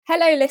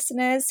Hello,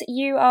 listeners.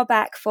 You are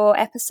back for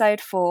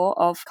episode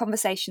 4 of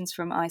Conversations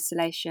from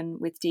Isolation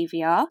with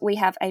DVR. We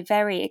have a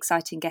very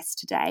exciting guest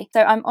today.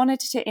 So I'm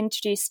honoured to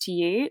introduce to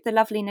you the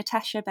lovely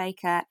Natasha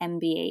Baker,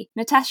 MBE.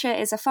 Natasha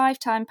is a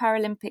 5-time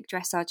Paralympic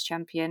dressage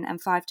champion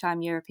and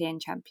 5-time European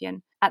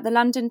champion. At the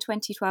London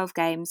 2012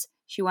 Games,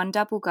 she won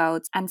double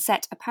golds and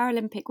set a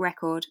Paralympic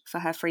record for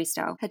her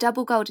freestyle. Her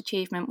double gold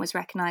achievement was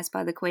recognised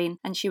by the Queen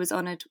and she was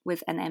honoured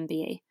with an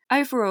MBE.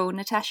 Overall,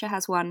 Natasha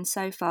has won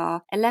so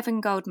far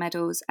 11 gold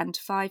medals and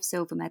 5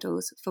 silver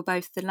medals for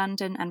both the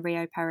London and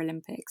Rio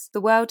Paralympics,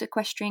 the World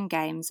Equestrian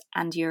Games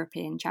and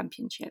European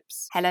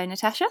Championships. Hello,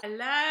 Natasha.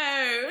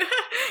 Hello.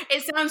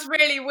 It sounds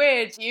really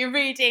weird, you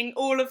reading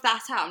all of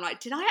that out. I'm like,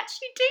 did I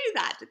actually do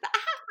that? Did that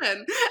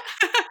happen?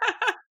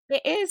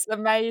 It is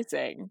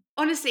amazing.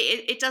 Honestly,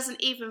 it doesn't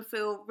even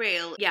feel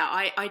real. Yeah,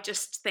 I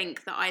just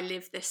think that I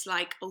live this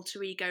like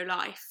alter ego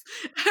life.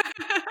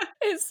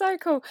 It's so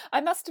cool.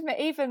 I must admit,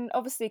 even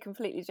obviously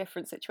completely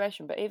different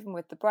situation, but even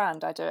with the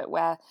brand, I do it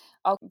where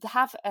I'll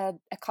have an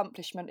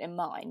accomplishment in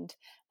mind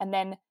and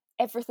then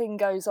everything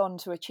goes on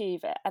to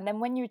achieve it. And then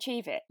when you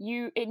achieve it,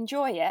 you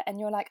enjoy it and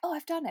you're like, oh,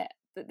 I've done it.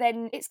 But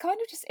then it's kind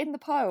of just in the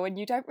pile and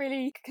you don't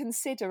really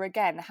consider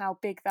again how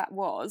big that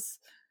was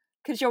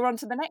because you're on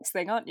to the next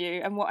thing, aren't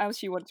you? And what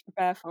else you want to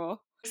prepare for.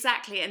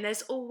 Exactly, and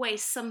there's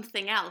always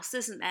something else,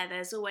 isn't there?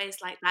 There's always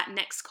like that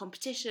next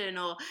competition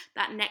or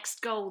that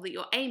next goal that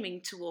you're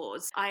aiming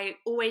towards. I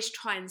always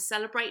try and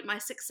celebrate my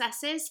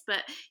successes,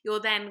 but you're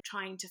then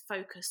trying to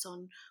focus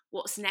on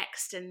what's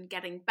next and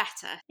getting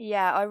better.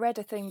 Yeah, I read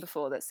a thing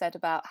before that said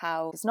about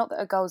how it's not that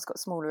a goal's got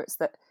smaller, it's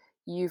that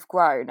you've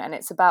grown, and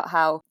it's about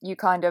how you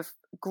kind of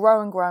grow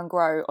and grow and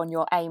grow on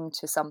your aim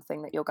to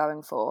something that you're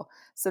going for.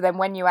 So then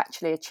when you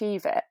actually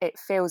achieve it, it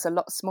feels a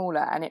lot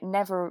smaller, and it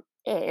never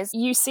is.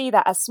 You see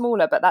that as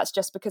smaller, but that's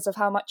just because of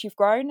how much you've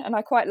grown, and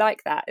I quite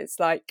like that. It's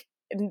like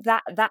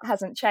that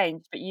hasn't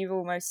changed, but you've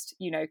almost,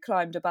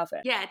 climbed above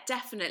it. Yeah,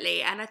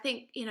 definitely. And I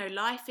think,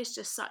 life is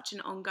just such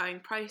an ongoing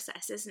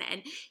process, isn't it?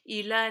 And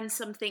you learn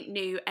something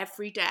new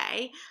every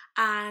day.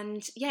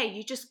 And yeah,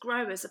 you just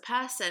grow as a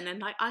person. And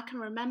like, I can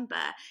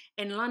remember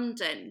in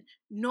London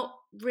not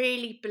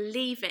really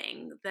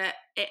believing that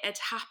it had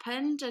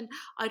happened. And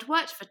I'd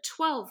worked for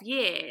 12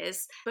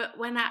 years, but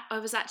when I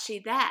was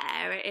actually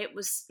there, it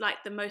was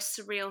like the most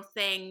surreal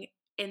thing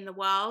in the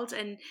world.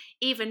 And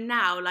even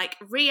now, like,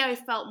 Rio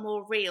felt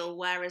more real,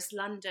 whereas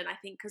London, I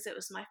think because it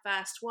was my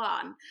first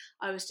one,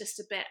 I was just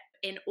a bit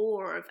in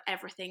awe of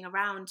everything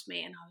around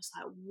me, and I was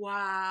like,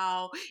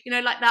 wow,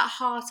 like that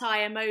heart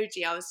eye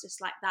emoji, I was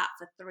just like that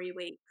for 3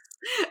 weeks.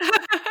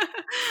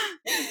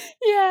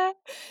 Yeah.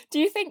 Do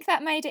you think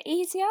that made it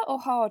easier or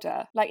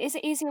harder? Like, is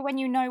it easier when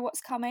you know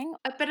what's coming?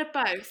 A bit of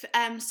both.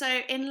 So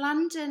in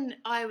London,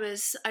 I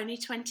was only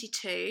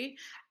 22.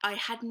 I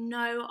had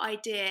no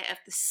idea of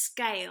the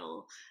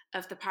scale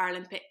of the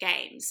Paralympic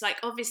Games. Like,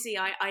 obviously,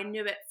 I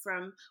knew it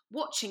from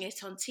watching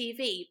it on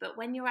TV, but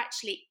when you're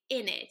actually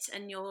in it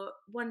and you're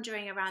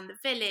wandering around the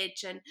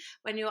village and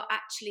when you're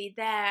actually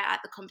there at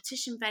the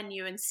competition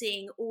venue and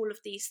seeing all of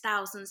these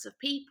thousands of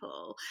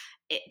people,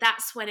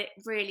 that's when it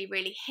really,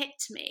 really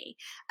hit me.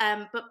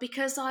 But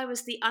because I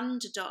was the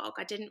underdog,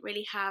 I didn't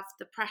really have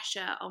the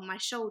pressure on my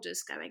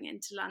shoulders going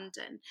into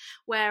London.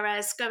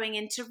 Whereas going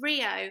into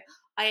Rio,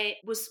 I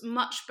was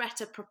much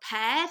better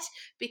prepared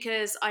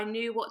because I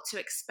knew what to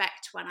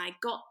expect when I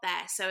got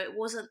there. So it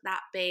wasn't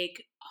that big,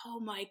 oh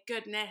my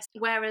goodness.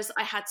 Whereas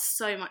I had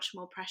so much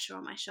more pressure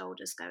on my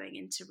shoulders going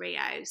into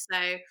Rio.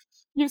 So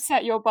You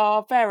set your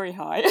bar very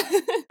high.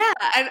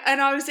 yeah,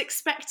 and I was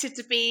expected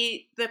to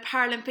be the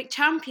Paralympic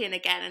champion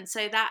again. And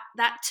so that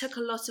took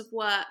a lot of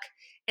work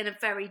in a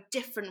very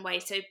different way.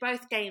 So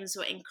both games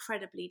were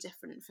incredibly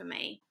different for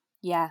me.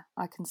 Yeah,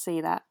 I can see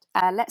that.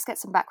 Let's get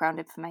some background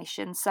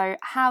information. So,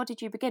 how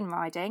did you begin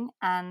riding,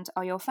 and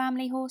are your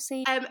family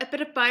horsey? A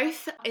bit of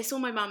both. It's all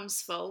my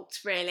mum's fault,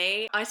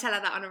 really. I tell her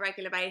that on a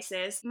regular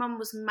basis. Mum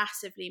was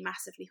massively,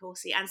 massively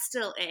horsey and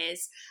still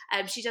is.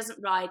 She doesn't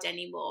ride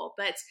anymore.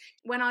 But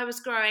when I was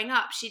growing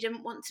up, she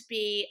didn't want to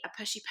be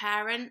a pushy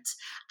parent,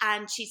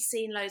 and she'd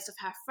seen loads of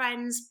her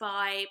friends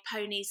buy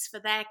ponies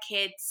for their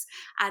kids,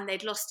 and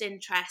they'd lost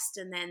interest,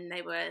 and then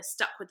they were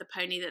stuck with the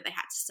pony that they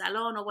had to sell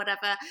on or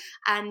whatever.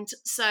 And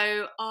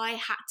so I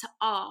had to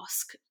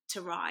ask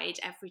to ride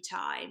every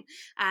time,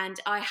 and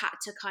I had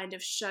to kind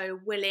of show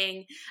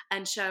willing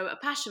and show a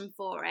passion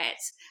for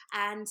it.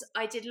 And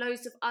I did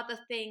loads of other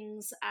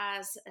things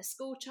as a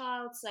school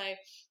child. So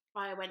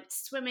I went to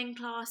swimming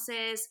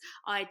classes,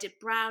 I did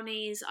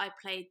brownies, I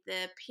played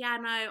the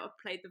piano, I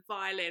played the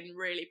violin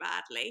really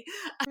badly.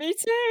 Me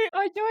too,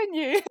 I join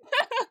you.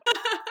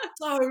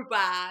 So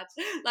bad.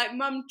 Like,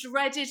 mum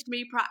dreaded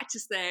me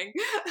practicing.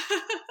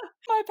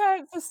 My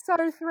parents are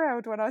so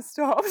thrilled when I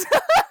stopped.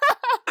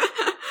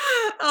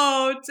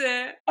 Oh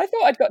dear. I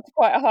thought I'd got to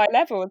quite a high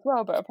level as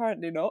well, but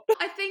apparently not.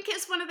 I think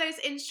it's one of those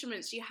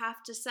instruments you have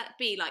to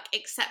be like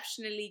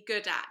exceptionally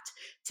good at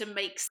to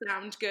make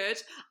sound good.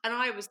 And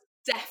I was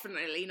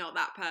definitely not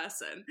that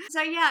person.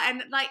 So yeah,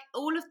 and like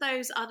all of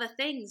those other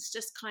things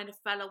just kind of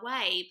fell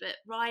away, but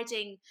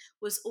riding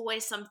was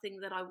always something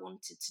that I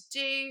wanted to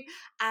do.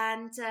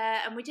 And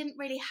we didn't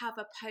really have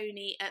a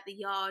pony at the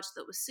yard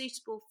that was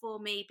suitable for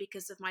me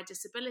because of my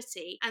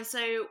disability, and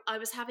so I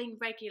was having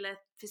regular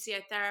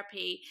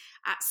physiotherapy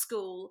at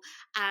school.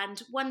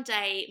 And one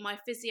day my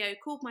physio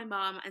called my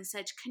mum and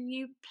said, can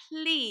you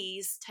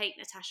please take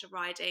Natasha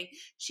riding?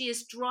 She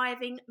is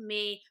driving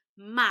me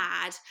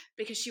mad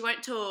because she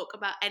won't talk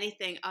about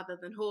anything other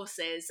than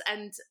horses.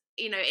 And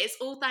it's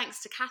all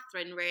thanks to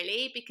Catherine,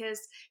 really, because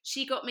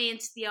she got me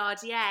into the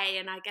RDA,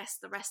 and I guess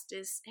the rest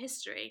is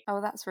history. Oh,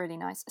 that's really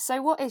nice.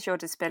 So what is your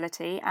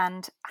disability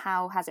and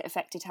how has it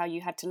affected how you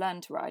had to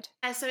learn to ride?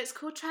 So it's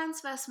called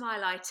transverse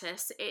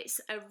myelitis. It's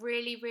a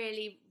really,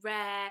 really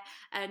rare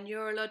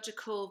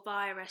neurological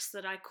virus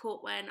that I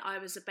caught when I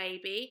was a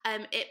baby.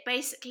 It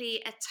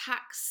basically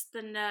attacks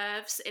the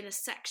nerves in a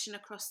section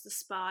across the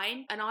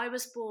spine, and I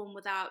was born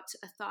without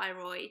a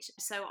thyroid,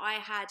 so I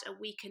had a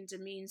weakened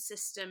immune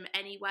system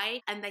anyway,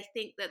 and they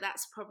think that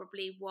that's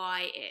probably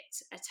why it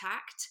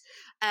attacked.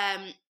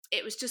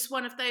 It was just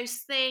one of those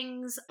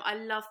things. I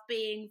love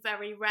being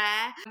very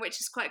rare, which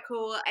is quite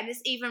cool. And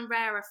it's even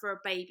rarer for a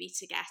baby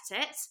to get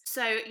it.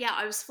 So yeah,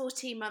 I was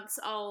 14 months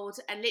old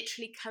and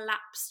literally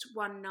collapsed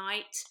one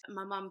night.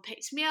 My mum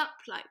picked me up,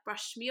 like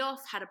brushed me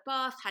off, had a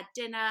bath, had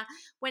dinner,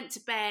 went to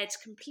bed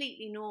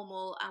completely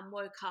normal, and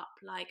woke up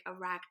like a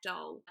rag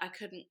doll. I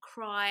couldn't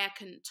cry, I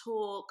couldn't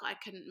talk, I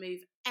couldn't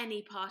move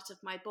any part of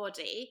my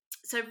body.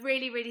 So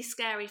really, really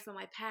scary for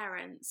my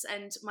parents.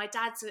 And my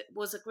dad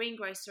was a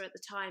greengrocer at the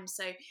time,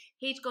 so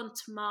he'd gone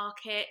to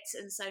market,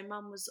 and so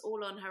mum was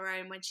all on her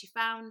own when she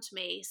found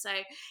me. So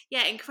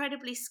yeah,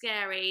 incredibly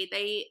scary.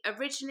 They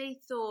originally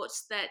thought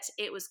that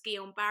it was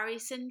Guillain-Barré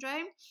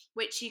syndrome,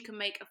 which you can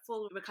make a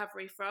full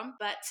recovery from,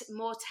 but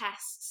more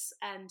tests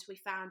and we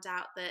found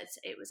out that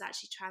it was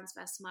actually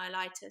transverse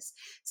myelitis.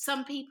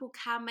 Some people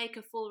can make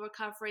a full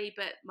recovery,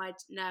 but my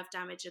nerve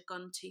damage had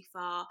gone too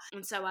far,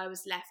 and so I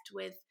was left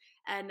with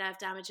nerve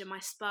damage in my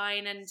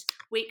spine and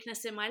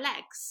weakness in my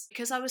legs.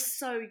 Because I was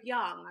so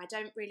young, I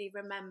don't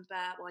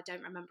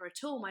remember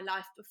at all my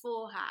life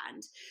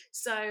beforehand.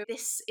 So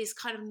this is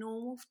kind of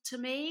normal to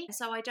me.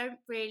 So I don't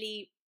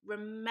really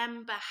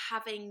remember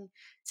having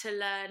to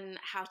learn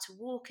how to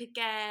walk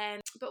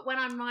again. But when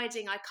I'm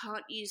riding, I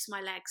can't use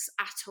my legs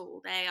at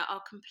all. They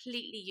are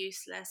completely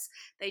useless.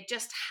 They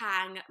just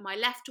hang. My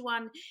left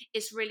one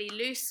is really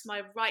loose.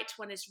 My right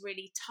one is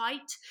really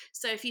tight.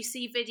 So if you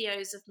see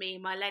videos of me,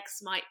 my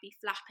legs might be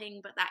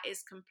flapping, but that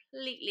is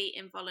completely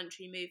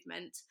involuntary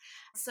movement.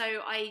 So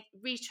I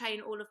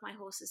retrain all of my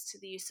horses to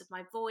the use of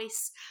my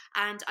voice,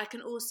 and I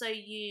can also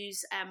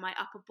use my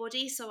upper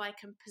body, so I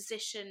can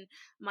position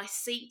my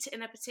seat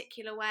in a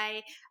particular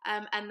way,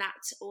 and that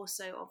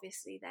also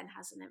obviously then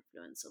has an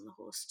influence on the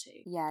horse too.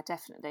 Yeah,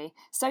 definitely.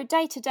 So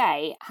day to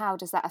day, how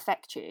does that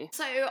affect you?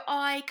 So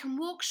I can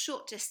walk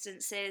short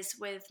distances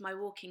with my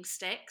walking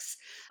sticks.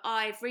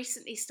 I've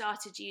recently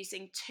started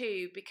using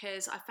two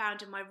because I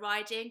found in my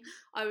riding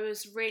I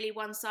was really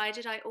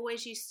one-sided. I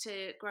always used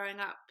to, growing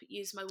up,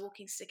 use my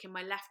walking stick in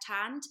my left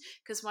hand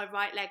because my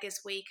right leg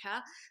is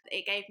weaker.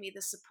 It gave me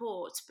the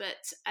support,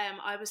 but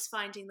I was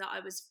finding that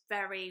I was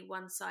very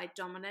one-side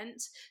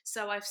dominant.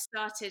 So I've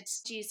started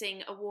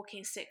using a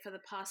walking stick for the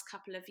past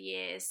couple of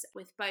years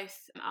with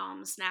both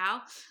arms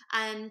now.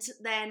 And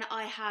then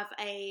I have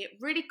a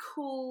really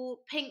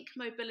cool pink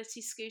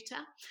mobility scooter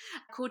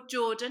called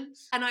Jordan.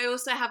 And I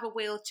also have a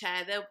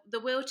wheelchair. The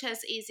wheelchair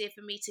is easier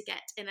for me to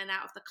get in and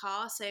out of the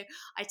car. So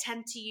I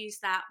tend to use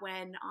that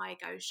when I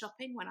go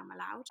shopping, when I'm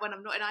allowed, when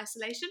I'm not in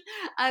isolation.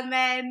 And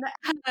then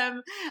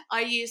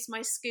I use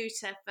my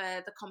scooter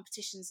for the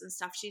competitions and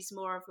stuff. She's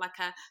more of like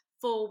a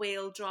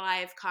four-wheel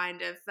drive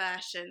kind of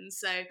version,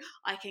 so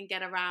I can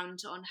get around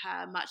on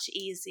her much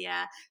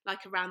easier, like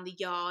around the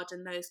yard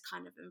and those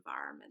kind of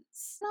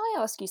environments. Can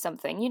I ask you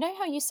something? You know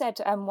how you said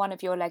one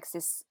of your legs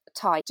is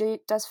tight?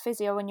 Does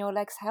physio on your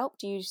legs help?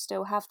 Do you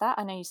still have that?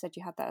 I know you said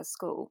you had that at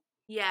school.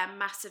 Yeah,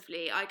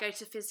 massively. I go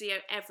to physio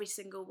every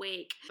single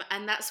week,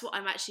 and that's what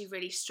I'm actually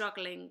really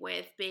struggling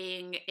with,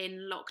 being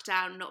in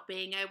lockdown, not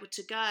being able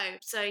to go.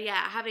 So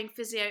yeah, having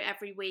physio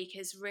every week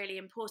is really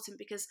important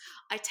because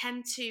I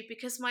tend to,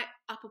 because my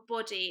upper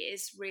body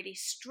is really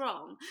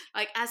strong.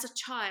 Like as a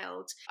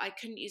child, I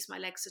couldn't use my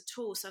legs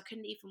at all, so I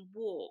couldn't even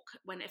walk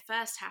when it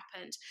first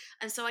happened.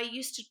 And so I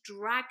used to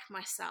drag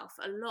myself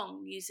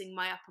along using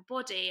my upper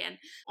body, and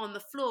on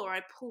the floor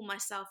I pull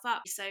myself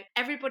up. So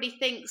everybody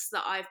thinks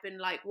that I've been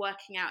like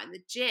working out in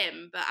the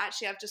gym, but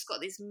actually I've just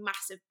got these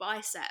massive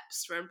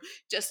biceps from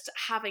just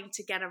having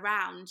to get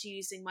around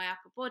using my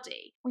upper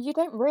body. Well, you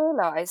don't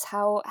realise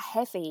how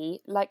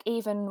heavy, like,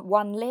 even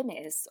one limb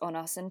is on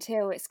us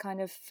until it's kind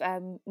of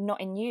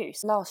not in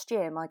use. Last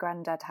year, my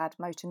granddad had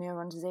motor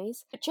neuron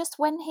disease. But just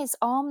when his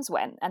arms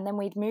went and then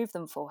we'd move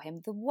them for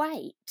him, the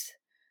weight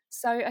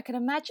So I can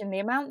imagine the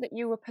amount that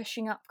you were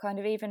pushing up kind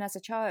of even as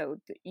a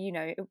child,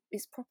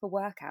 it's proper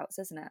workouts,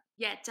 isn't it?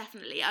 Yeah,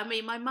 definitely. I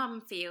mean, my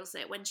mum feels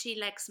it when she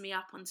legs me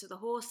up onto the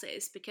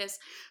horses because,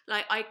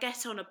 like, I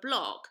get on a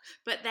block,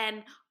 but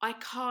then I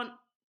can't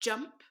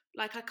jump.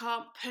 Like, I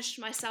can't push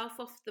myself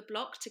off the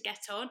block to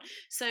get on.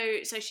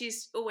 So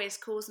she's always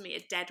calls me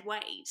a dead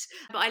weight.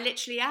 But I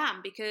literally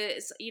am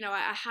because,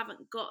 I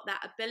haven't got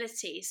that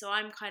ability. So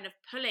I'm kind of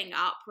pulling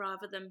up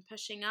rather than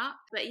pushing up.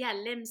 But yeah,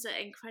 limbs are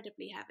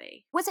incredibly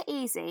heavy. Was it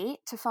easy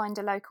to find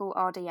a local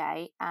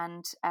RDA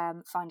and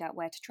find out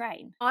where to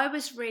train? I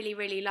was really,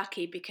 really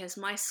lucky because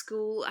my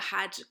school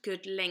had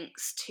good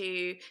links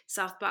to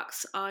South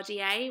Bucks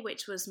RDA,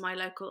 which was my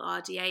local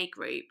RDA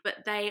group, but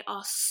they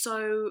are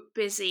so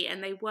busy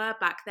and they were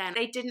back then.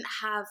 They didn't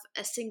have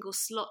a single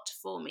slot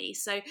for me.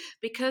 So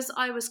because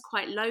I was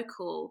quite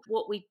local,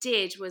 what we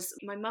did was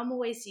my mum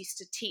always used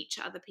to teach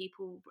other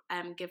people,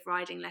 give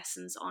riding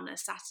lessons on a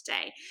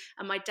Saturday.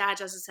 And my dad,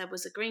 as I said,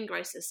 was a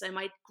greengrocer. So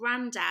my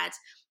granddad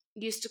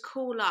used to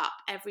call up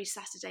every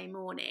Saturday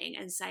morning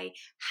and say,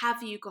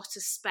 have you got a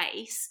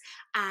space?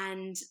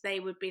 And they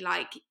would be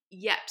like,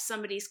 yep,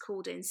 somebody's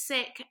called in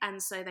sick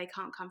and so they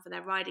can't come for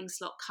their riding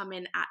slot, come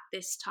in at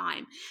this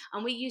time.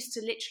 And we used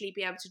to literally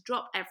be able to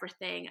drop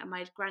everything and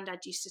my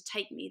granddad used to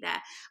take me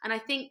there. And I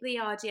think the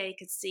RDA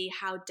could see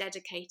how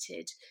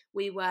dedicated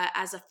we were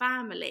as a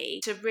family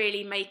to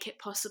really make it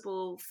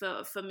possible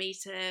for me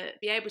to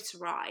be able to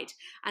ride.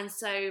 And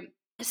so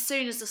as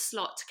soon as the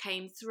slot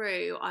came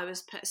through, I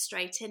was put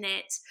straight in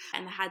it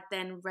and had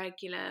then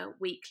regular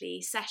weekly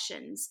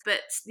sessions. But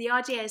the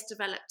RDA has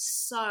developed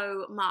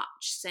so much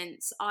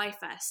since I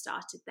first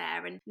started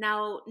there. And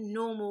now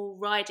normal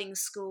riding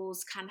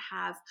schools can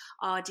have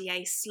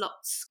RDA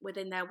slots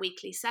within their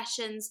weekly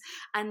sessions.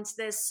 And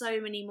there's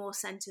so many more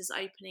centres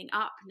opening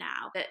up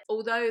now that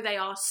although they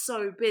are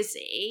so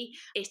busy,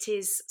 it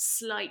is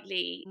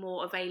slightly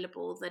more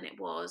available than it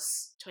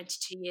was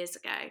 22 years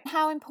ago.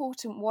 How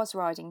important was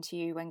riding to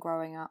you when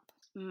growing up?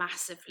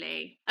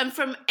 Massively, and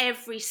from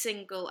every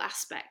single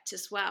aspect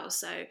as well.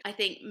 So I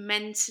think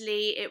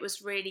mentally it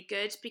was really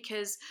good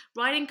because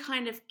riding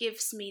kind of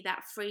gives me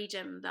that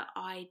freedom that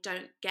I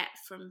don't get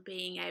from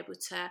being able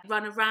to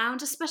run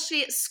around,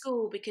 especially at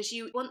school, because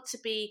you want to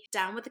be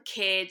down with the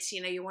kids,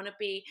 you want to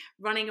be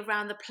running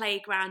around the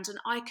playground, and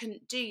I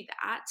couldn't do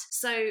that.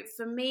 So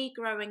for me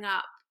growing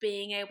up,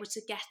 being able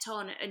to get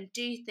on and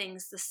do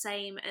things the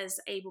same as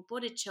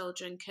able-bodied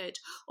children could,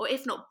 or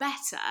if not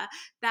better,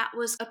 that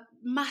was a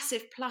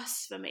massive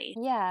plus for me.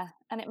 Yeah,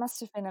 and it must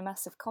have been a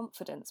massive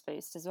confidence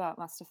boost as well. It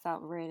must have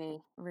felt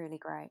really, really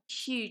great.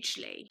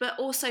 Hugely. But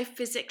also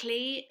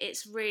physically,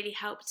 it's really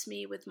helped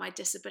me with my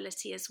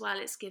disability as well.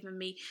 It's given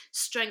me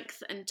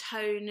strength and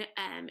tone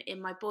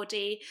in my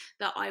body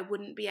that I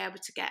wouldn't be able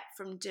to get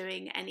from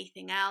doing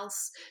anything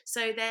else.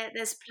 So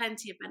there's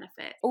plenty of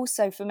benefit.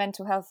 Also for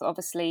mental health,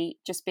 obviously,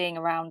 just being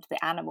around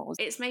the animals.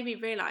 It's made me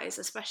realise,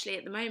 especially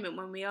at the moment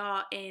when we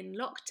are in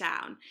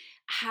lockdown,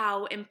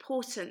 how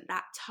important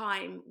that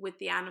time with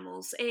the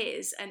animals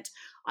is. And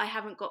I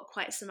haven't got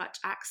quite so much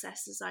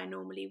access as I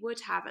normally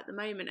would have at the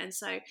moment. And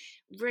so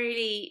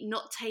really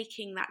not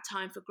taking that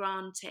time for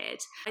granted.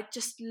 I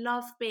just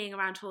love being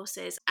around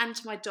horses and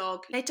my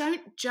dog. They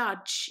don't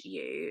judge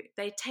you.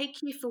 They take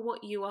you for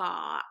what you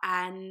are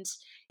and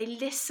they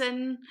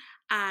listen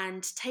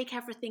and take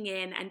everything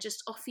in and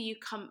just offer you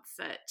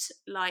comfort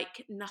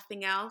like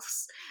nothing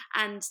else.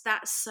 And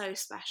that's so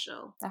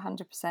special.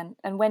 100%.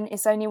 And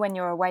it's only when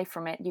you're away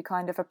from it, you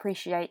kind of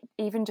appreciate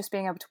even just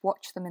being able to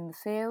watch them in the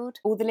field,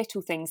 all the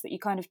little things that you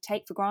kind of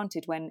take for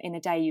granted when in a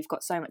day you've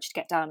got so much to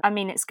get done. I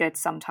mean, it's good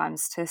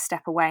sometimes to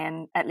step away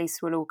and at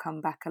least we'll all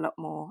come back a lot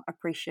more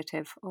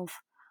appreciative of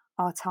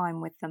our time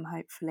with them,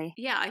 hopefully.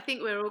 Yeah, I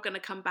think we're all going to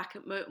come back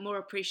more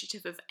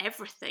appreciative of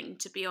everything,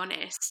 to be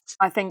honest.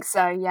 I think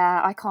so,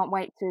 yeah. I can't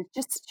wait to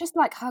just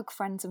like hug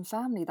friends and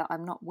family that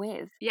I'm not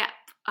with. Yeah,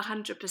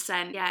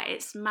 100%. Yeah,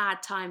 it's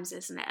mad times,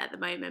 isn't it, at the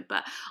moment?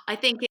 But I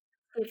think it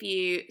give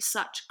you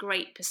such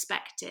great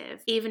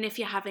perspective. Even if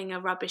you're having a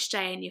rubbish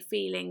day and you're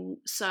feeling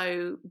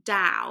so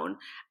down,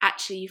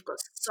 actually you've got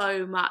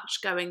so much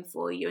going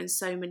for you and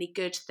so many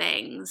good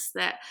things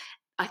that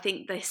I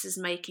think this is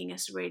making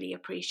us really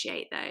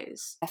appreciate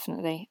those.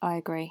 Definitely, I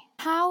agree.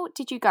 How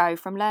did you go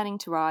from learning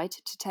to ride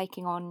to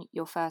taking on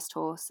your first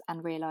horse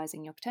and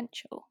realising your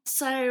potential?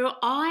 So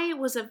I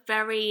was a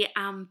very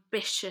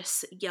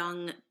ambitious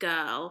young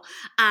girl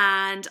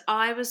and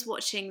I was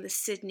watching the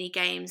Sydney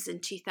Games in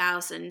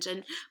 2000,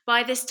 and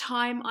by this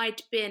time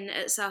I'd been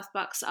at South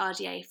Bucks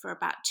RDA for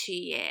about 2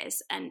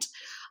 years and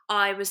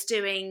I was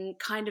doing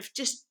kind of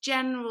just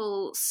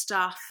general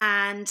stuff,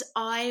 and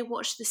I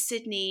watched the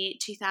Sydney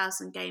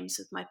 2000 Games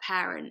with my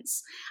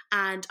parents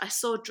and I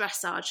saw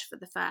dressage for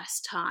the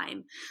first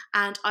time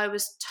and I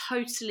was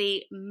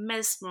totally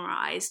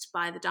mesmerised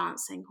by the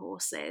dancing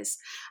horses.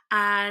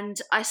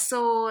 And I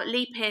saw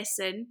Lee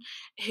Pearson,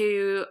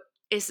 who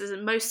is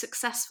the most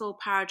successful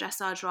para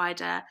dressage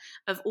rider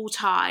of all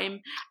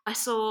time. I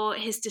saw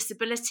his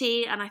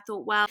disability and I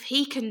thought, well, if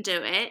he can do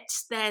it,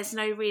 there's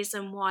no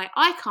reason why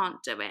I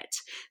can't do it.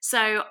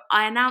 So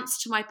I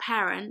announced to my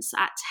parents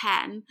at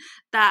 10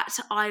 that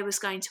I was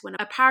going to win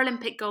a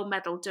Paralympic gold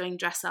medal doing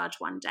dressage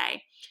one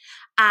day.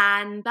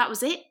 And that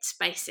was it,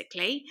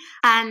 basically.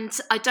 And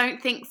I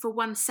don't think for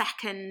 1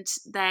 second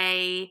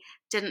they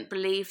didn't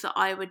believe that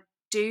I would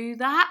do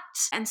that.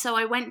 And so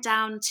I went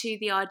down to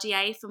the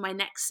RDA for my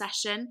next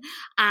session,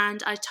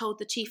 and I told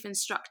the chief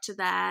instructor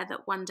there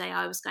that one day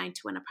I was going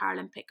to win a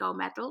Paralympic gold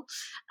medal.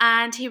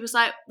 And he was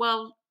like,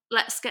 well,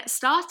 let's get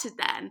started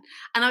then.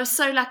 And I was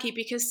so lucky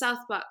because South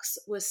Bucks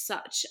was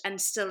such, and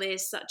still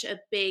is, such a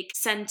big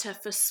centre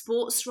for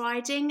sports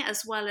riding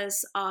as well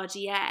as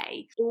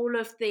RDA. All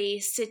of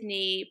the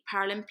Sydney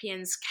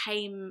Paralympians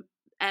came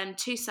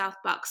to South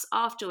Bucks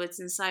afterwards,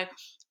 and so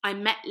I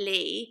met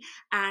Lee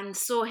and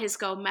saw his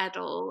gold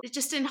medal. It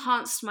just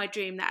enhanced my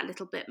dream that a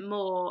little bit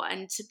more,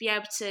 and to be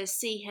able to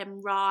see him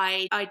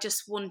ride, I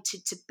just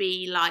wanted to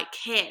be like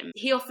him.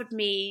 He offered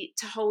me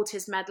to hold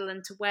his medal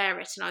and to wear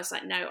it, and I was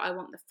like, no, I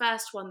want the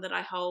first one that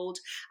I hold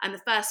and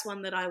the first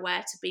one that I wear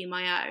to be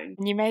my own.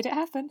 And you made it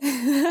happen.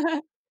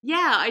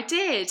 Yeah, I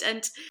did.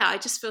 And I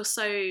just feel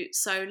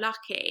so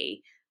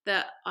lucky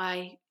that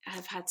I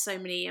have had so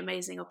many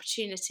amazing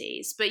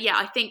opportunities. But yeah,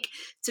 I think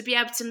to be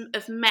able to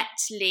have met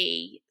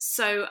Lee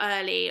so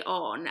early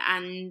on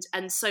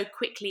and so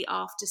quickly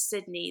after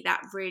Sydney,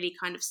 that really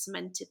kind of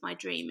cemented my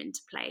dream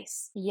into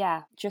place.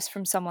 Yeah, just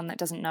from someone that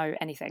doesn't know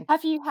anything.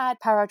 Have you had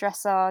para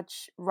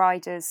dressage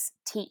riders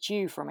teach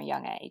you from a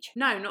young age?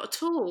 No, not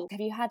at all.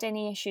 Have you had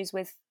any issues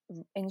with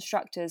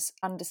instructors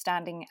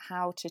understanding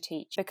how to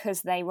teach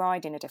because they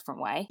ride in a different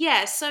way?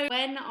 Yeah, so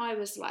when I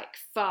was like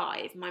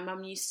 5, my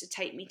mum used to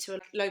take me to a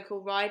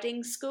local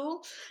riding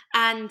school,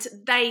 and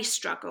they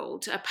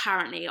struggled,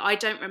 apparently. I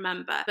don't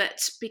remember,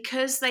 but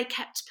because they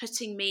kept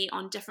putting me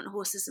on different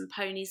horses and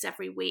ponies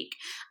every week,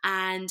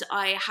 and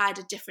I had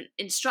a different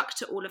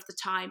instructor all of the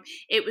time,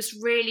 it was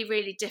really,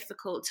 really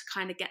difficult to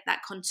kind of get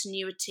that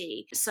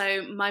continuity.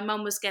 So my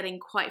mum was getting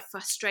quite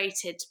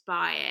frustrated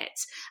by it,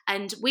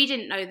 and we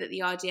didn't know that the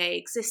RDA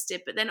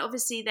existed. But then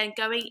obviously then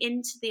going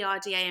into the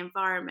RDA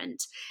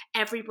environment,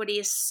 everybody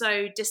is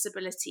so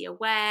disability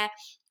aware.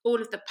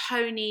 All of the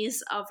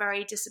ponies are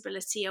very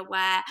disability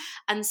aware,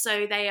 and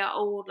so they are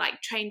all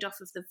like trained off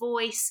of the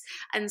voice,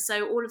 and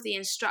so all of the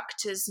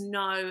instructors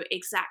know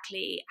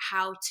exactly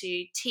how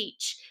to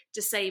teach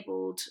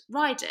disabled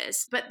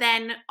riders. But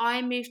then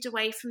I moved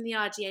away from the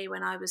RDA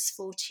when I was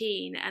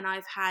 14, and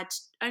I've had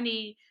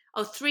only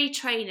 3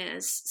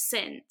 trainers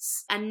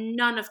since, and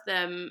none of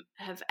them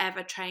have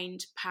ever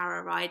trained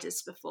para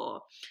riders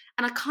before.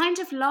 And I kind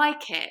of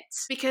like it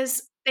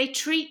because they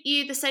treat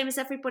you the same as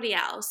everybody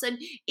else. And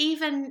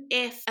even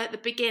if at the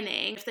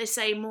beginning, if they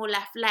say more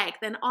left leg,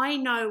 then I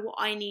know what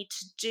I need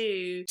to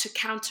do to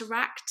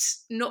counteract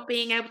not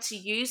being able to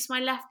use my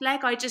left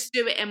leg. I just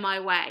do it in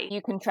my way.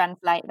 You can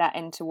translate that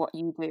into what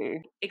you do.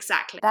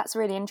 Exactly. That's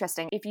really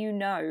interesting. If you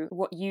know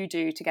what you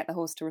do to get the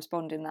horse to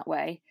respond in that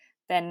way,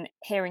 then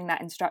hearing that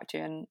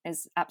instruction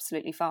is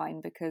absolutely fine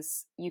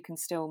because you can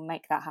still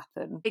make that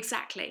happen.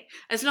 Exactly.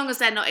 As long as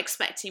they're not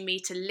expecting me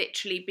to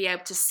literally be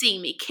able to see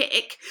me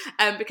kick,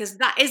 because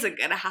that isn't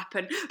going to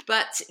happen.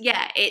 But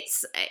yeah,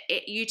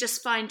 you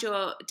just find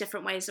your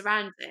different ways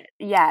around it.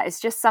 Yeah, it's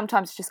just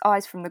sometimes just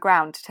eyes from the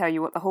ground to tell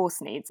you what the horse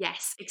needs.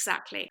 Yes,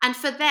 exactly. And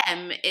for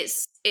them,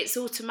 it's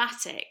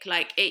automatic.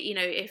 Like,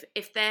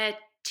 if they're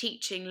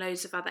teaching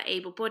loads of other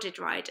able-bodied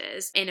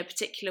riders in a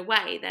particular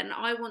way, then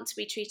I want to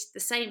be treated the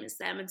same as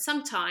them. And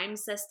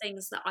sometimes there's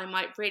things that I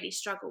might really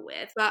struggle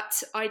with,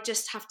 but I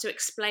just have to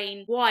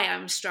explain why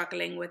I'm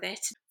struggling with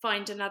it,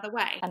 find another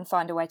way. And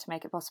find a way to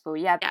make it possible,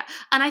 yeah.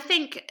 And I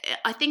think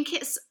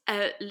it's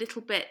a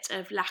little bit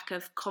of lack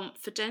of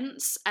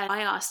confidence.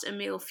 I asked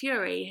Emile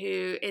Fury,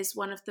 who is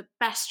one of the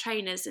best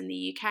trainers in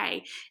the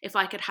UK, if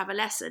I could have a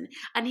lesson.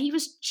 And he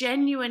was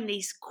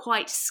genuinely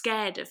quite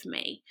scared of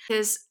me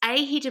because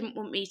he didn't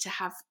want me to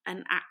have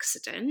an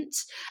accident,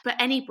 but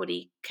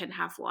anybody can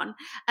have one.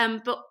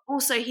 But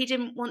also he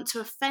didn't want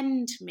to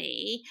offend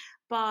me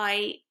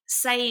by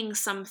saying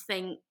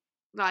something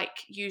like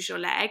use your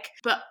leg.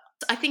 But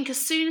I think as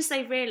soon as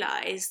they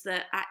realise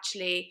that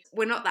actually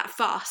we're not that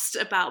fussed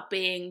about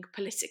being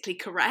politically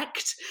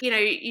correct,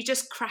 you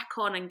just crack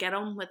on and get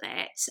on with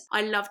it.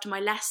 I loved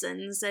my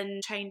lessons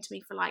and trained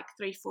me for like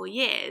 3-4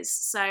 years.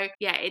 So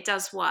yeah, it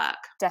does work.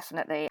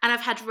 Definitely. And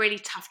I've had really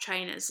tough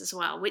trainers as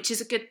well, which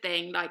is a good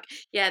thing. Like,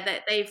 yeah,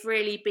 that they've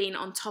really been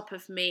on top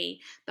of me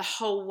the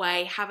whole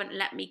way, haven't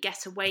let me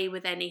get away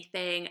with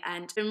anything,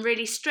 and been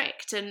really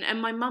strict.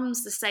 And my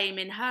mum's the same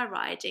in her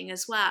riding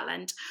as well.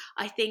 And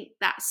I think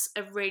that's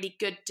a really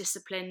good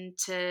discipline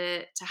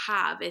to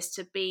have, is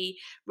to be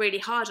really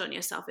hard on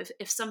yourself.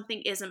 If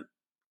something isn't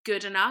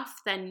good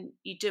enough, then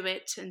you do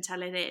it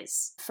until it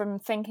is. From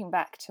thinking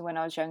back to when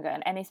I was younger,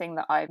 and anything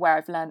where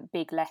I've learned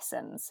big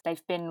lessons,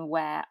 they've been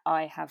where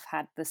I have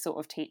had the sort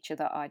of teacher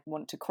that I'd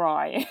want to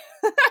cry.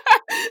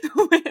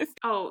 with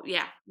Oh,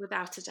 yeah,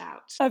 without a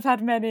doubt. I've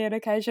had many an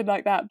occasion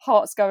like that,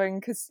 hearts going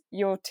because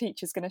your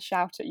teacher's going to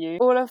shout at you.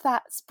 All of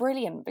that's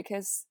brilliant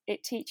because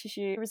it teaches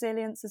you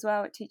resilience as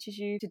well. It teaches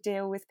you to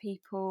deal with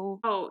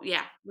people. Oh,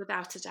 yeah,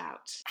 without a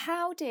doubt.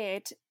 How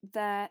did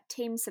the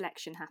team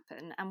selection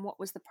happen and what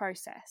was the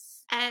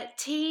process?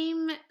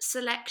 Team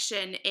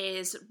selection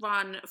is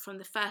run from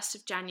the 1st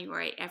of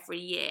January every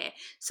year.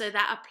 So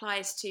that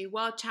applies to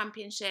World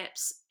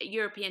Championships,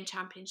 European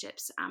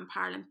Championships and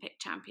Paralympic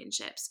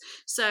Championships.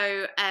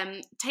 So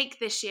take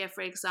this year,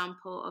 for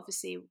example,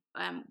 obviously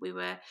we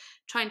were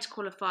trying to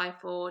qualify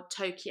for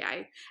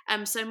Tokyo.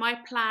 So my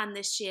plan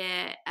this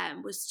year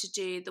was to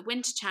do the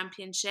Winter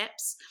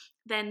Championships,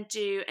 then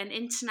do an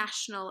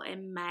international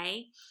in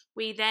May.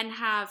 We then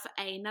have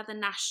another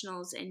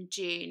nationals in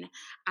June,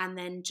 and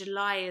then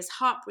July is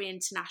Hartpury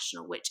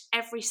International, which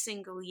every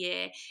single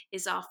year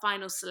is our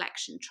final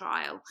selection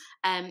trial,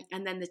 and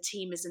then the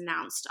team is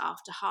announced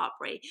after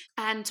Hartpury.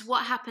 And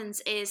what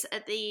happens is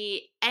at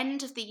the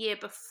end of the year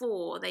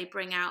before, they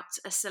bring out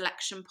a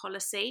selection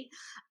policy,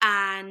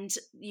 and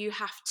you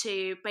have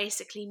to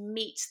basically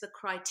meet the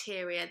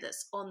criteria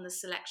that's on the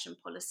selection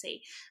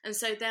policy. And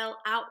so they'll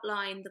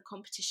outline the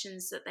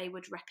competitions that they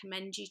would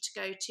recommend you to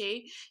go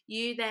to.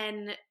 You then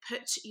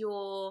put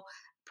your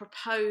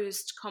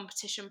proposed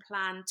competition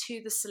plan to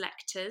the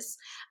selectors.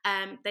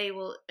 They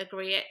will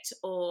agree it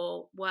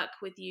or work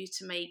with you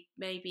to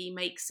maybe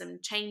make some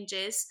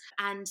changes,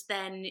 and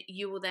then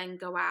you will then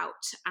go out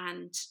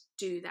and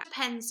do that.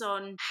 Depends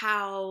on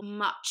how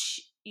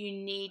much you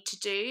need to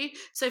do.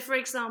 So for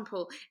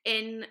example,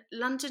 in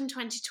London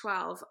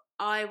 2012,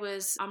 I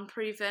was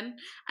unproven,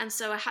 and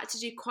so I had to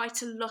do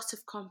quite a lot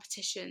of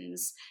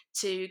competitions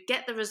to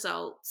get the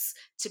results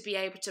to be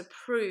able to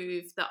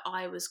prove that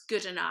I was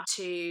good enough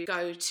to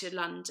go to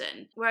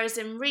London. Whereas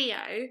in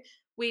Rio,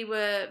 we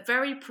were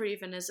very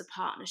proven as a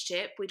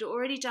partnership. We'd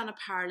already done a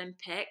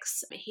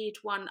Paralympics. He'd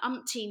won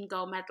umpteen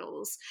gold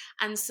medals.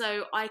 And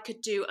so I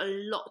could do a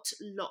lot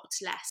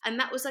less. And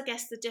that was, I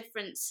guess, the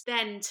difference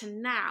then to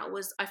now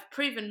was I've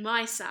proven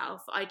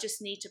myself. I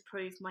just need to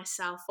prove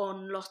myself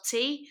on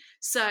Lottie.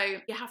 So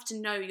you have to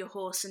know your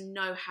horse and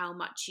know how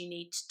much you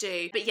need to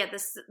do. But yeah,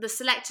 the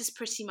selectors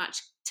pretty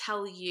much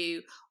tell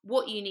you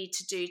what you need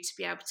to do to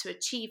be able to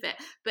achieve it.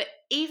 But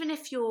even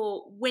if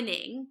you're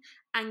winning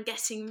and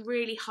getting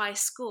really high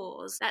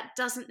scores, that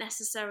doesn't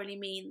necessarily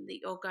mean that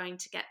you're going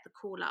to get the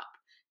call up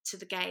to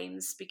the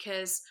games,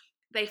 because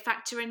they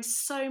factor in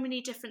so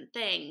many different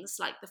things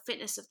like the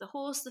fitness of the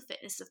horse, the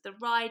fitness of the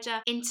rider,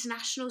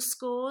 international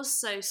scores,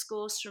 so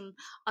scores from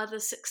other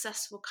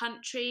successful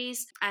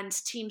countries and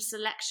team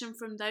selection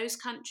from those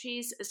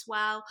countries as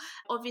well.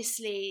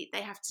 Obviously,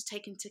 they have to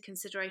take into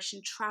consideration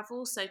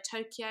travel. So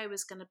Tokyo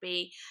is going to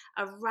be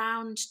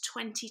around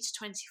 20 to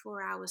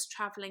 24 hours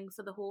traveling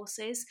for the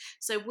horses.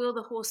 So will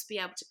the horse be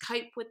able to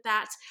cope with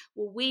that?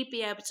 Will we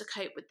be able to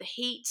cope with the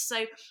heat?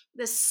 So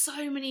there's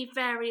so many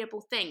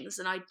variable things,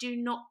 and I do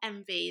not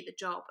envy the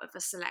job of a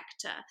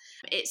selector.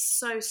 It's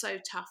so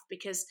tough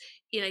because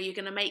you're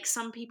going to make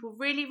some people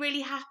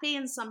really happy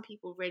and some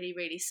people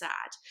really sad.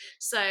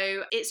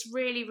 So it's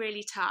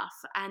really tough,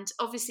 and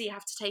obviously you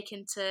have to take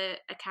into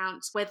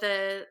account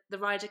whether the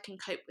rider can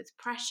cope with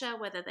pressure,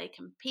 whether they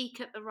can peak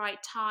at the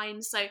right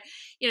time. So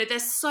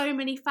there's so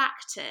many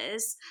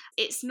factors.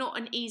 It's not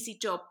an easy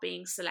job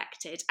being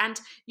selected, and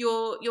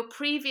your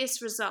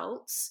previous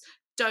results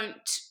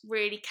don't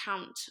really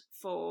count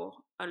for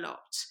a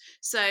lot.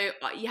 So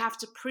you have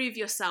to prove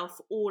yourself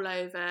all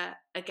over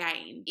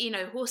again.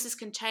 Horses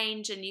can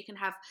change, and you can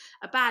have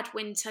a bad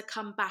winter,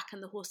 come back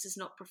and the horse does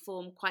not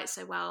perform quite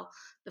so well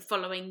the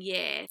following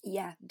year.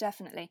 Yeah,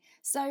 definitely.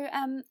 So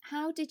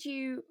how did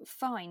you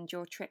find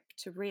your trip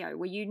to Rio?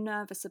 Were you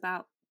nervous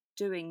about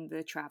doing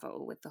the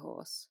travel with the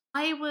horse?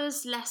 I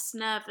was less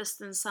nervous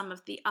than some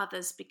of the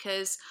others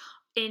because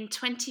in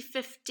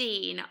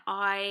 2015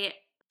 I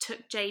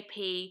took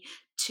JP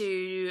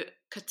to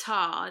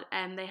Qatar,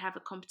 and they have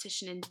a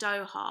competition in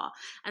Doha,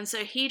 and so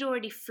he'd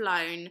already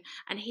flown,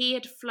 and he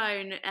had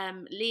flown,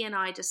 Lee and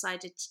I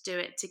decided to do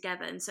it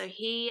together, and so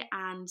he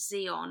and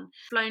Zion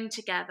flown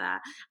together,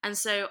 and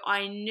so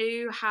I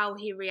knew how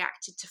he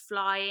reacted to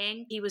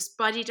flying. He was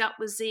buddied up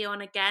with Zion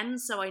again,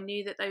 so I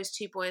knew that those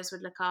two boys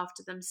would look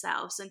after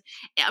themselves. And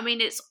I mean,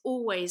 it's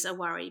always a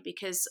worry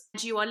because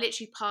you are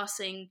literally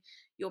passing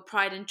your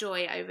pride and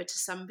joy over to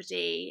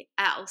somebody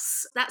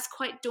else. That's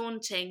quite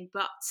daunting,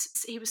 but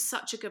he was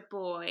such a good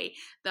boy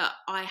that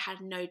I had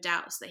no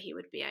doubts that he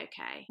would be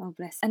okay. Oh,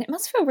 bless. And it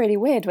must feel really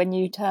weird when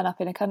you turn up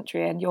in a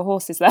country and your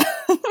horse is there.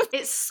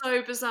 It's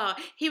so bizarre.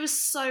 He was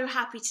so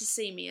happy to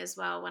see me as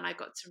well when I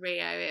got to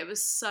Rio. It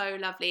was so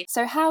lovely.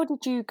 So how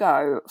did you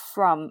go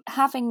from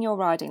having your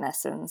riding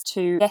lessons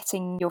to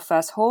getting your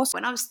first horse?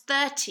 When I was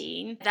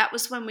 13, that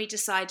was when we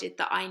decided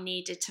that I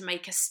needed to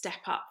make a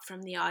step up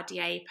from the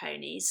RDA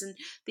ponies. And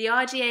the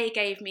RDA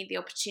gave me the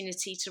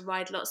opportunity to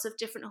ride lots of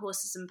different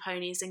horses and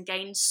ponies and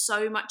gain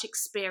so much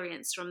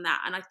experience from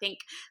that. And I think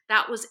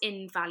that was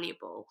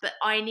invaluable. But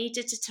I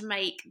needed to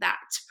make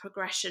that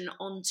progression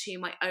onto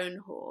my own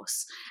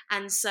horse.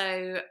 And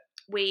so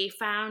we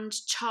found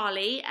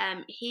Charlie.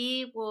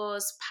 He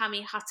was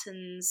Pammy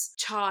Hutton's,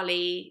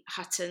 Charlie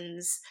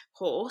Hutton's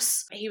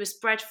horse. He was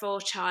bred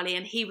for Charlie,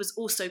 and he was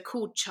also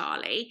called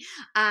Charlie.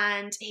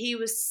 And he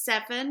was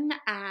 7,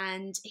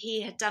 and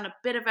he had done a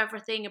bit of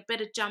everything, a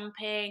bit of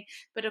jumping, a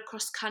bit of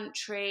cross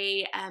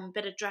country, a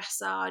bit of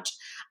dressage.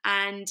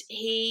 And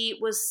he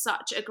was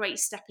such a great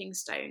stepping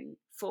stone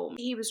for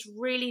me. He was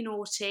really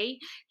naughty.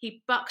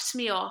 He bucked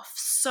me off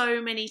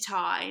so many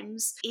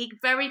times. He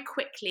very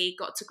quickly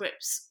got to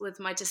grips with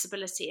my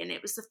disability, and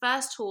it was the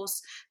first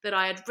horse that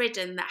I had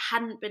ridden that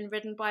hadn't been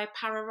ridden by a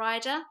para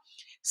rider.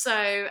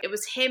 So it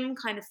was him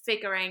kind of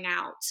figuring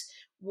out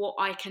what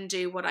I can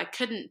do, what I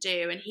couldn't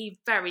do, and he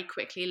very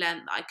quickly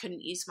learned that I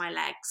couldn't use my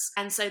legs.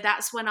 And so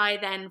that's when I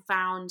then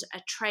found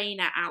a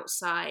trainer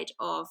outside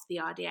of the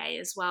RDA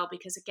as well,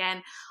 because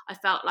again, I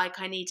felt like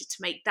I needed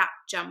to make that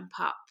jump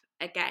up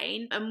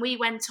again. And we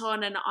went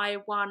on, and I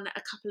won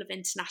a couple of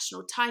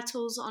international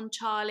titles on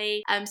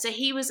Charlie. So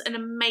he was an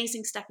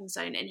amazing stepping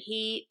stone, and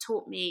he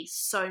taught me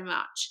so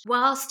much.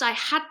 Whilst I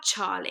had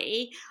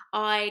Charlie,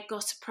 I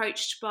got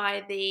approached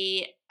by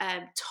the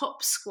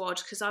top squad,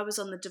 because I was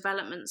on the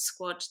development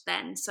squad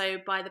then, so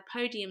by the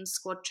podium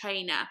squad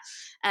trainer,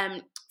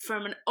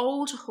 from an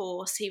old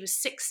horse. He was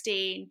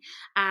 16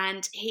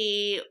 and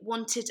he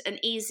wanted an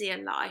easier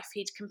life.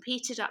 He'd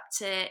competed up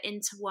to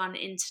Inter 1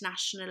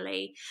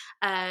 internationally,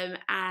 and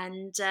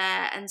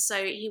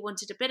so he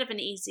wanted a bit of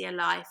an easier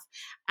life,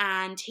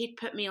 and he'd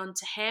put me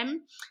onto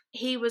him.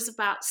 He was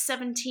about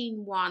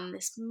 17-1,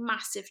 this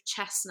massive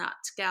chestnut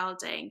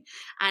gelding,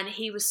 and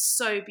he was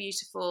so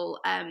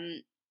beautiful.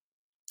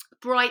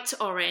 Bright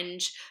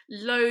orange,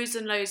 loads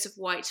and loads of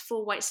white,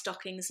 full white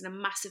stockings and a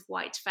massive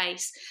white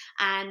face.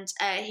 And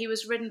he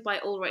was ridden by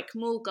Ulrich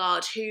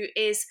Mulgard, who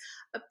is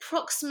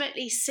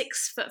approximately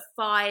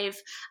 6'5",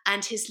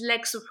 and his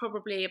legs were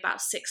probably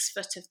about 6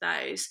 foot of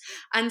those.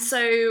 And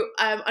so,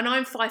 and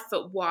I'm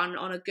 5'1"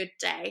 on a good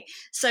day.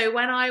 So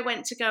when I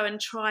went to go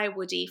and try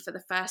Woody for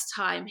the first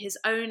time, his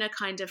owner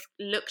kind of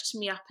looked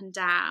me up and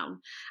down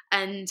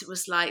and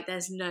was like,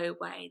 "There's no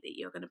way that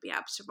you're going to be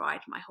able to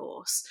ride my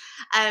horse."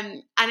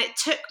 And it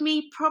took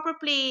me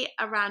probably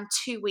around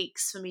 2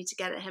 weeks for me to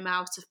get him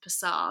out of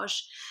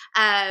Passage.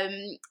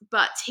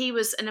 But he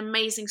was an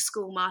amazing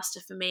schoolmaster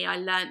for me. I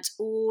learnt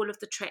all of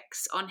the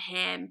tricks on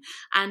him,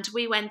 and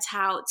we went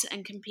out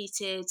and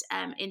competed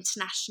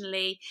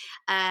internationally,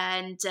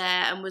 and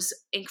was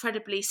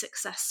incredibly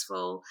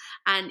successful.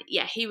 And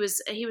yeah, he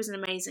was an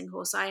amazing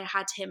horse. I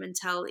had him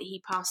until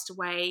he passed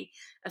away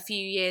a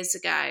few years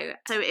ago.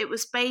 So it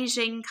was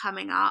Beijing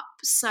coming up,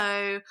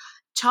 so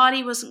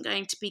Charlie wasn't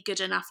going to be good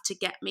enough to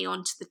get me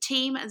onto the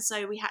team, and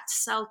so we had to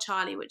sell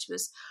Charlie, which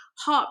was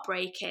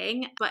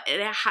heartbreaking, but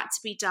it had to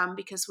be done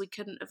because we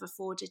couldn't have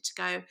afforded to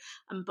go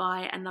and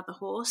buy another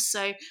horse.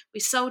 So we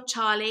sold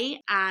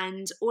Charlie,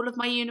 and all of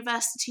my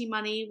university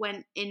money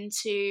went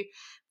into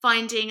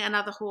finding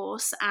another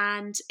horse,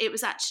 and it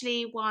was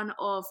actually one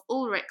of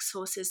Ulrich's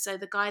horses. So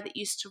the guy that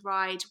used to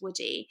ride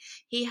Woody,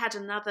 he had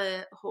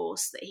another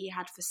horse that he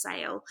had for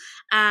sale,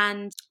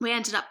 and we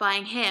ended up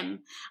buying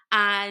him.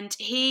 And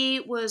he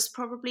was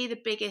probably the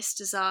biggest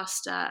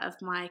disaster of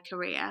my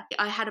career.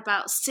 I had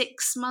about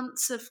 6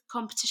 months of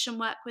competition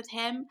work with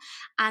him,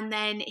 and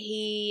then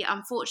he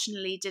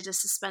unfortunately did a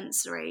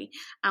suspensory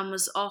and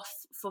was off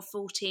for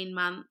 14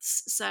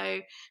 months.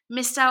 So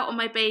missed out on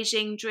my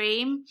Beijing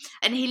dream,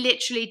 and he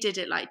literally did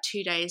it like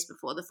 2 days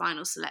before the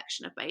final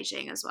selection of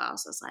Beijing as well.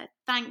 So I was like,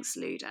 thanks,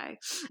 Ludo.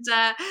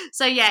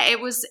 So yeah, it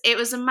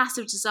was a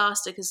massive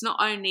disaster, because not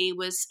only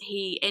was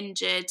he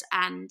injured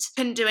and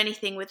couldn't do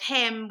anything with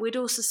him, we'd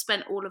also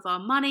spent all of our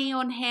money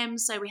on him,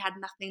 so we had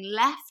nothing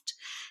left.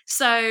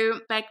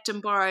 So begged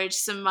and borrowed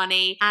some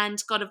money and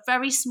got a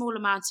very small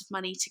amount of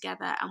money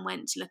together and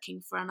went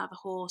looking for another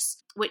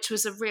horse, which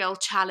was a real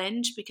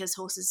challenge because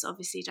horses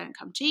obviously don't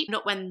come cheap,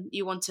 not when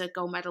you want a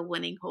gold medal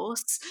winning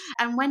horse.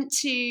 And went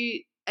to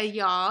a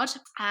yard,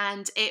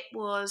 and it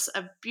was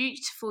a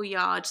beautiful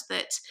yard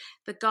that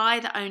the guy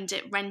that owned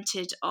it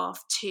rented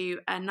off to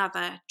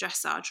another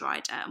dressage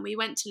rider, and we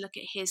went to look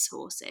at his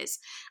horses,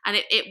 and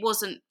it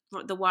wasn't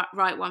the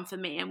right one for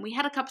me. And we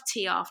had a cup of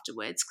tea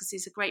afterwards because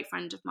he's a great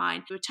friend of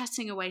mine. We were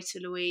chatting away to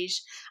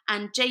Louise,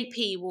 and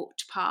JP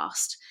walked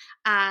past,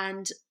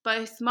 and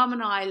both Mum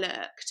and I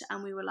looked,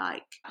 and we were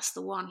like, that's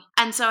the one.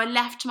 And so I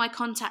left my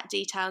contact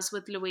details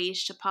with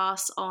Louise to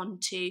pass on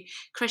to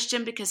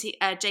Christian, because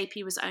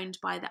JP was owned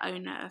by the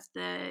owner of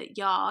the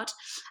yard.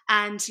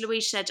 And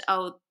Louise said,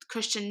 "Oh,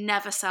 Christian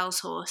never sells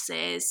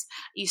horses.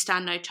 You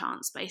stand no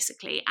chance,"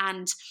 basically.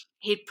 And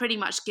he'd pretty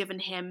much given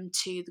him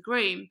to the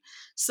groom.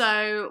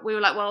 So we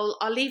were like, well,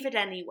 I'll leave it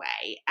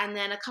anyway. And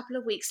then a couple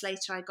of weeks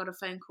later, I got a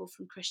phone call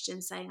from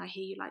Christian saying, "I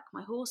hear you like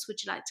my horse.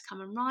 Would you like to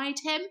come and ride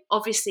him?"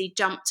 Obviously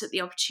jumped at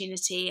the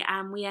opportunity,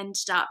 and we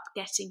ended up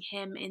getting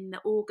him in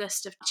the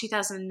August of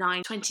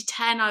 2009.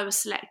 2010, I was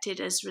selected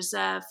as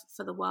reserve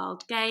for the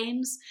World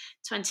Games.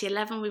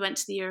 2011, we went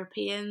to the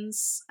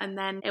Europeans, and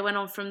then it went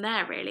on from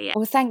there, really.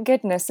 Well, thank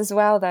goodness as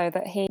well, though,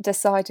 that he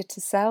decided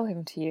to sell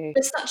him to you.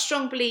 We're such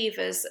strong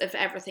believers of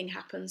everything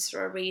happens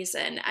for a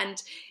reason.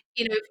 And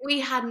if we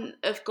hadn't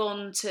have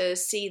gone to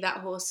see that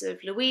horse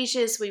of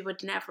Louisa's, we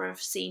would never have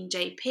seen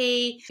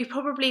JP. We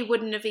probably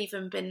wouldn't have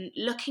even been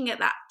looking at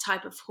that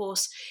type of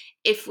horse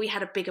if we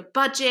had a bigger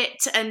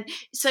budget. And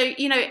so,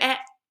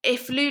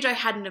 if Ludo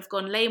hadn't have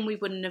gone lame, we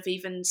wouldn't have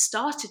even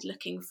started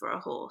looking for a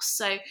horse.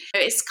 So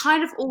it's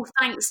kind of all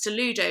thanks to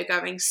Ludo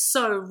going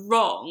so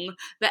wrong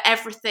that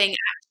everything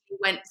actually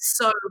went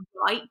so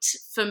right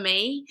for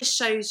me. It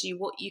shows you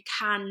what you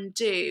can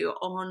do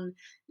on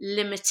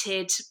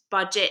limited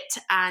budget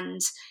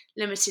and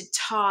limited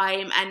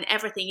time and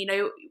everything.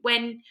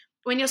 When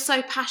you're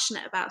so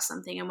passionate about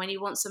something and when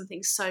you want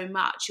something so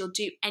much, you'll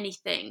do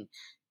anything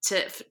to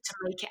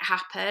make it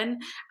happen.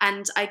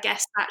 And I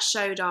guess that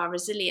showed our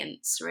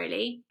resilience,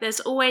 really. There's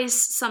always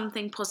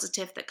something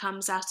positive that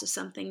comes out of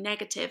something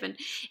negative, and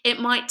it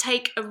might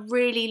take a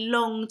really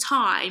long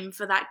time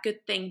for that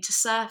good thing to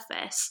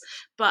surface,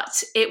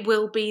 but it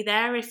will be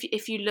there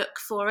if you look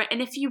for it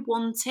and if you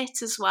want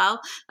it as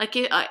well. Like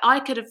I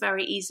could have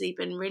very easily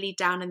been really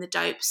down in the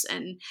dopes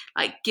and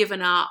like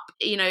given up.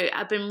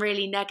 I've been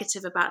really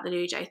negative about the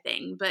Ludo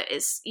thing, but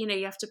it's you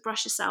have to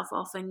brush yourself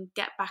off and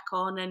get back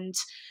on and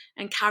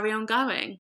carry on going.